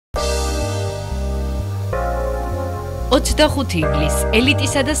25 ივლის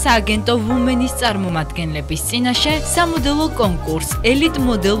ელიტისა და სააგენტო ვუმენის წარმომადგენლების წინაშე სამოდელო კონკურს ელიტ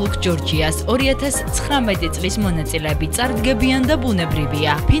მოდელ ლუკ ჯორჯიას 2019 წლის მონაწილეები წარდგებიან და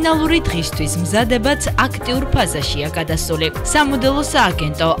ბუნებრივია. ფინალური დღისთვის მზადებაც აქტიურ ფაზაშია გადასული. სამოდელო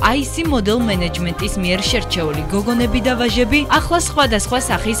სააგენტო IC მოდელ მენეჯმენტის მიერ შერჩეული გოგონები და ვაჟები ახლა სხვადასხვა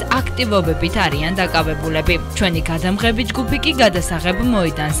სახის აქტივობებით არიან დაკავებულები. ჩვენი გადამღები ჯგუფი კი გადასაღებ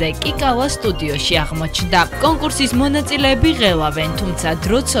მოედანზე კიკალა სტუდიოში აღმოჩნდა. კონკურსის მონაწილეები ღელავენ, თუმცა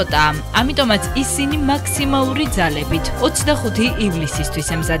დრო ცოტაა. ამიტომაც ისინი მაქსიმალური ძალებით 25 ივლისისთვის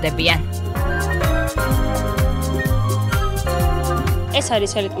ემზადებიან. ეს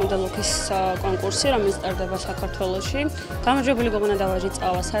არის ელიტ მოდელ ლუკის კონკურსი, რომელიც ტარდება საქართველოში. გამარჯვებული გოგონა და ვაჟი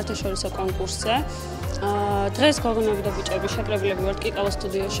წავა საერთაშორისო კონკურსზე. დღეს გოგონები და ბიჭები შეკრებილები ვართ კიკალა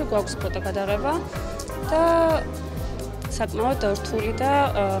სტუდიოში, გვაქვს ფოტო გადაღება და საკმაოდ რთული და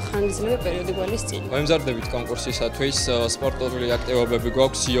ხანგრძლივი პერიოდი გვალის წინ. Ვემზადდებით კონკურსისათვის, სპორტული აქტივობები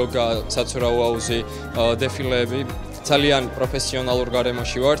გვაქვს, იოგა, საცურაო აუზი, დეფილეები. ძალიან პროფესიონალურ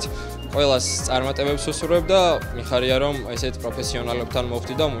გარემოში ვართ. ყველას წარმატებებს ვუსურვებ და მიხარია რომ ესეთ პროფესიონალებთან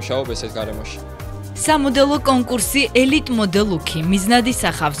მოვხდი და ვმუშაობ ესეთ გარემოში. სამოდელო კონკურსი ელიტ მოდელ ლუკი მიზნად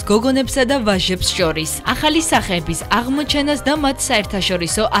ისახავს გოგონებსა და ვაჟებს შორის ახალი სახეების აღმოჩენას და მათ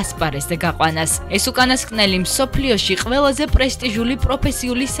საერთაშორისო ასპარეზზე გაყვანას. ეს უკანასკნელი მსოფლიოში ყველაზე პრესტიჟული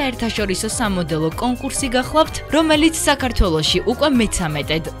პროფესიული საერთაშორისო სამოდელო კონკურსი გახლავთ, რომელიც საქართველოში უკვე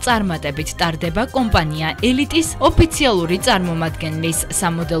მე-13-ად წარმატებით ტარდება კომპანია ელიტის ოფიციალური წარმომადგენლის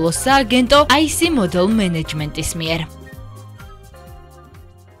სამოდელო სააგენტო IC მოდელ მენეჯმენტის მიერ.